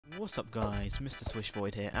What's up guys, Mr.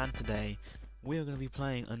 SwishVoid here, and today we are going to be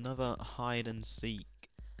playing another hide and seek.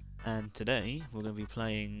 And today we're going to be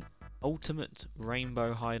playing Ultimate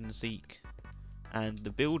Rainbow Hide and Seek. And the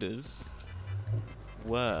builders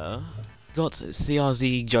were... got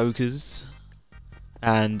CRZ Jokers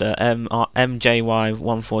and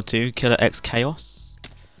MJY142, Killer X Chaos.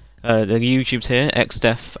 The YouTubes here,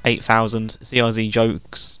 XDef8000, CRZ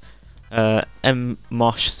Jokes,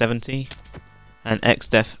 MMosh70. And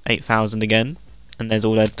XDef8000 again, and there's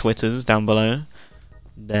all their Twitters down below,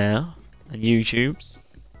 there, and YouTubes.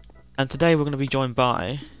 And today we're going to be joined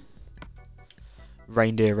by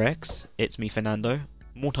Reindeer Rex, it's me Fernando,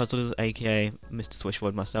 Mortizers aka Mr.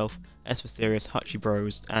 SwishVoid myself, S for Serious, Hutchie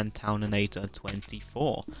Bros, and Towninator24.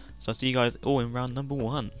 So I'll see you guys all in round number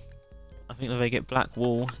 1. I think if they get Black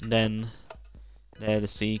Wall, then they're the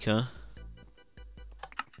Seeker.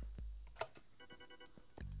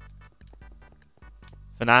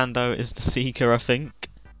 Fernando is the Seeker, I think.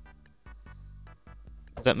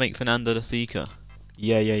 Does that make Fernando the Seeker?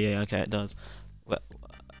 Yeah, okay, it does. Well,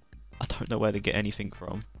 I don't know where to get anything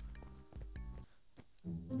from.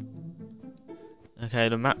 Okay,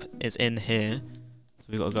 the map is in here, so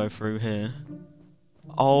we've got to go through here.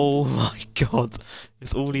 Oh my god,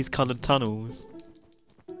 it's all these coloured tunnels.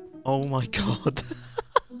 Oh my god.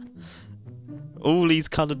 All these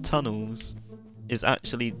coloured tunnels is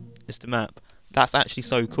actually, it's the map. That's actually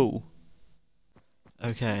so cool.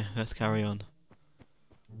 Okay, let's carry on.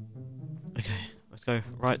 Okay, let's go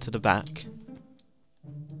right to the back.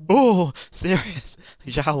 Oh, serious?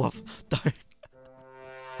 Show off. Don't.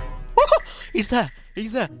 Oh, he's there!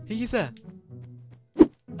 He's there! He's there!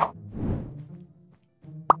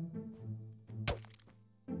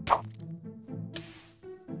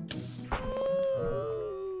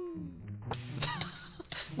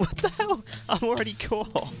 What the hell? I'm already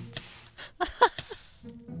caught.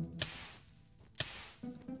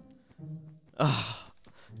 Oh,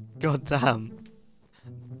 god damn.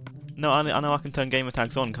 No, I know I can turn gamer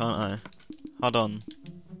tags on, can't I? Hold on.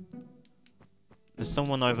 There's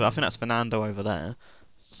someone over, I think that's Fernando over there.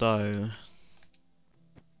 So,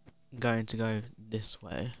 I'm going to go this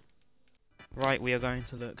way. Right, we are going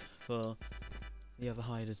to look for the other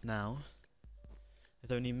hiders now.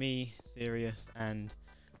 There's only me, Sirius, and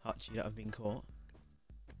Hutchie that have been caught.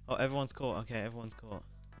 Oh, everyone's caught. Okay, everyone's caught.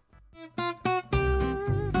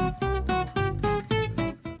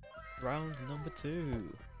 Round number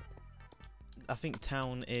 2. I think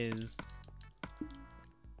Town is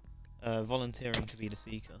volunteering to be the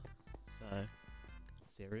Seeker. So,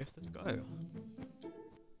 serious, let's go. I'm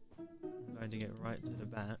going to get right to the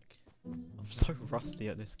back. I'm so rusty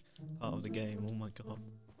at this part of the game, oh my god.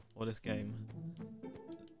 Or this game.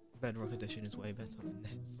 Bedrock Edition is way better than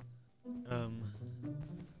this.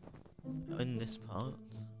 In this part,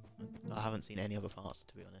 I haven't seen any other parts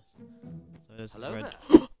to be honest. So there's Hello red. there.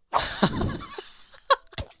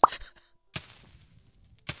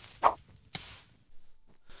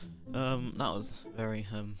 That was very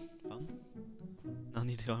fun. I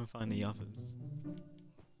need to go and find the others.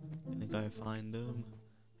 Gonna go find them.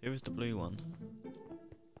 Who is the blue one?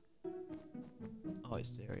 Oh, it's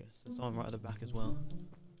serious. There's someone right at the back as well.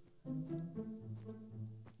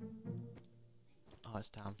 Oh, it's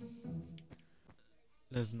Tam.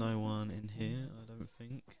 There's no one in here, I don't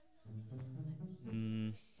think.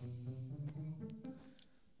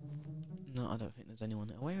 No, I don't think there's anyone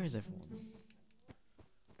there. Where is everyone?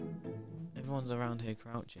 Everyone's around here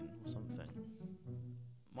crouching or something.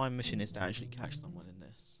 My mission is to actually catch someone in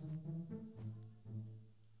this.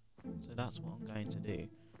 So that's what I'm going to do.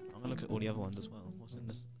 I'm gonna look at all the other ones as well. What's in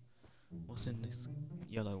this? What's in this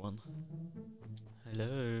yellow one?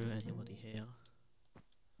 Hello, anybody here?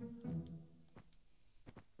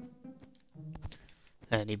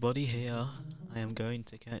 Anybody here? I am going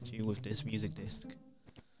to catch you with this music disc.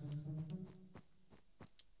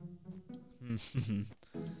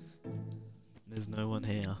 There's no one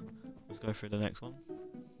here. Let's go through the next one.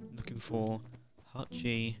 Looking for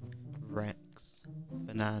Hutchie, Rex,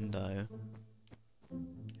 Fernando.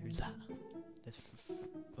 Who's that?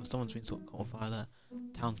 Oh, someone's been caught on fire there.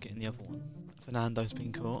 Town's getting the other one. Fernando's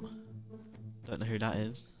been caught. Don't know who that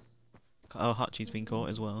is. Oh, Hutchie's been caught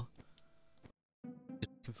as well.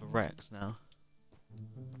 Looking for Rex now.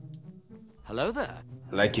 Hello there.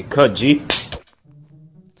 Like you cut, G.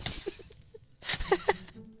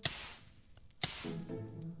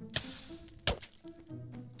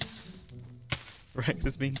 Rex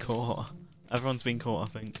has been caught. Everyone's been caught,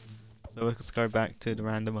 I think. So let's go back to the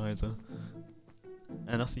randomizer.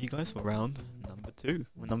 And I'll see you guys for round number 2.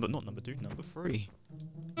 Well, not number 2, number 3.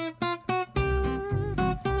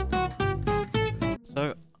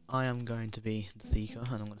 So I am going to be the seeker, and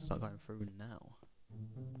I'm going to start going through now.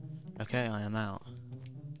 Okay, I am out.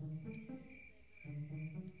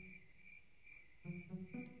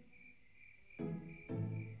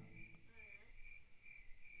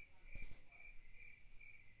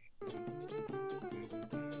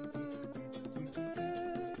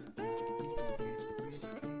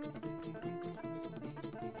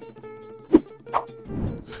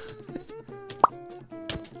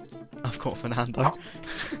 I've caught Fernando.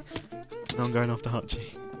 Now I'm going after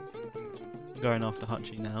Hutchie. I'm going after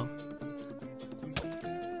Hutchie now.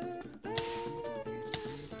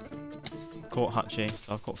 Caught Hutchie,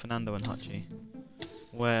 so I've caught Fernando and Hutchie.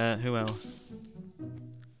 Who else?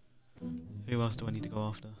 Who else do I need to go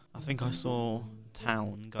after? I think I saw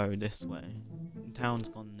Town go this way. Town's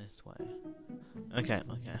gone this way. Okay.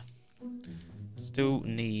 Still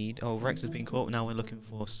need... Oh, Rex has been caught, now we're looking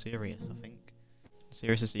for Sirius, I think.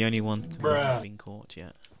 Sirius is the only one to have been caught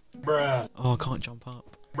yet. Bruh. Oh, I can't jump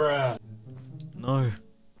up. Bruh. No.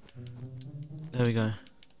 There we go.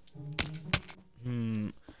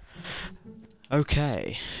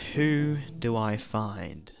 Okay, who do I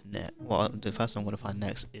find next? Well, the person I'm going to find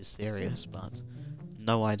next is Sirius, but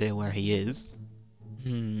no idea where he is.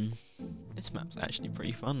 This map's actually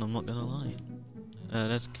pretty fun, I'm not going to lie.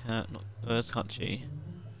 There's Hutchie.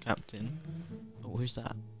 Captain. Oh, who's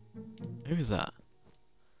that? Who is that?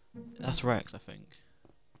 That's Rex, I think.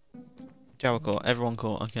 Jawa caught, everyone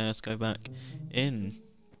caught. Okay, let's go back in.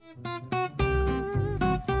 Oh,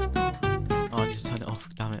 I just turned it off,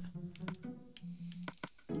 damn it.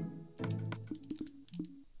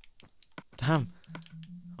 Damn!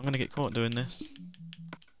 I'm gonna get caught doing this.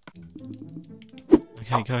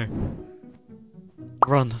 Okay, go.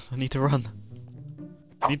 Run! I need to run!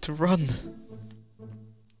 I need to run!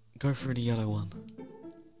 Go through the yellow one.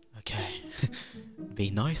 Okay. Be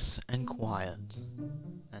nice and quiet.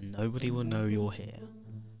 And nobody will know you're here.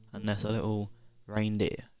 Unless a little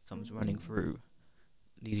reindeer comes running through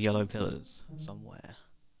these yellow pillars somewhere.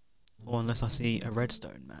 Or unless I see a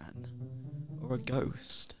redstone man. Or a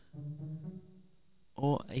ghost.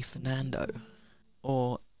 Or a Fernando.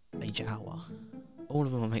 Or a Jawa. All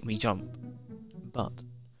of them will make me jump. But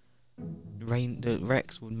the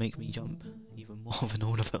Rex would make me jump even more than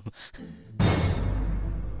all of them.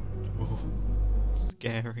 Oh,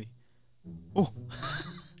 scary. Oh!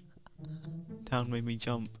 Town made me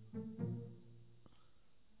jump.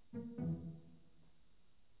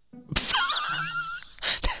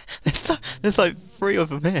 There's like 3 of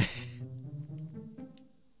them here.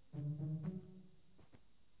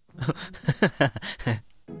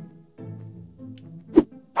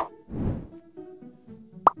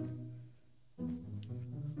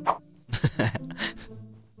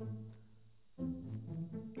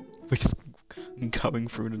 We're just going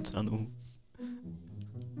through the tunnel.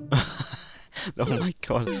 Oh my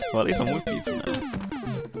god. Well, at least I'm with people now.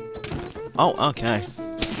 Oh, okay.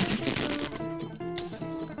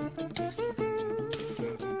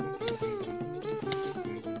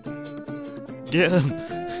 Get him!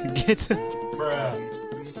 Get him! Bruh.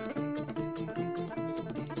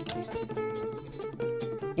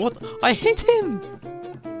 What? I hit him!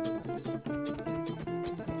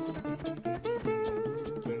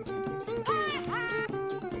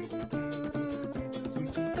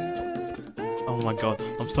 Oh my god,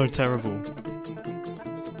 I'm so terrible.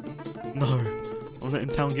 No! I'm letting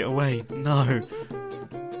Town get away. No!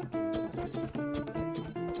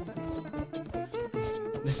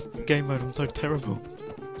 This game mode, I'm so terrible.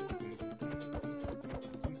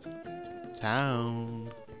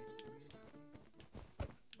 Town!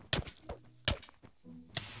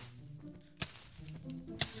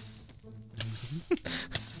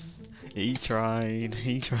 He tried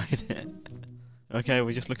it. Okay,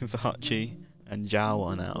 we're just looking for Hutchie and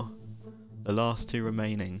Jawa now. The last 2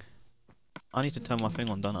 remaining. I need to turn my thing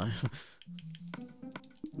on, don't I?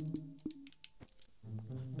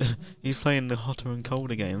 He's playing the hotter and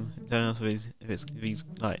colder game. I don't know if he's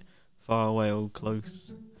like far away or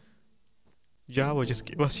close. Jawa, just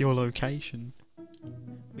give us your location.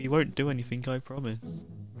 We won't do anything, I promise.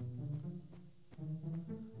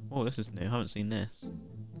 Oh, this is new. I haven't seen this.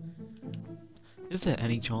 Is there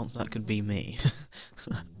any chance that could be me?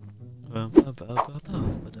 Where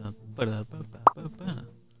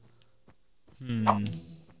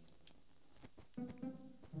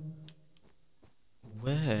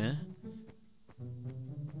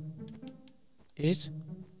is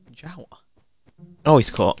Jawa? Oh,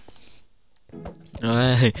 he's caught.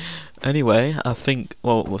 Anyway, I think,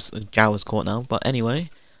 well, Jawa's caught now, but anyway,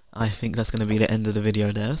 I think that's going to be the end of the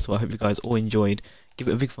video there, so I hope you guys all enjoyed. Give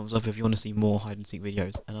it a big thumbs up if you want to see more hide and seek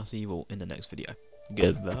videos, and I'll see you all in the next video.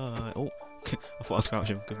 Goodbye. Oh, I thought I was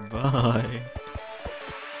crouching. Goodbye.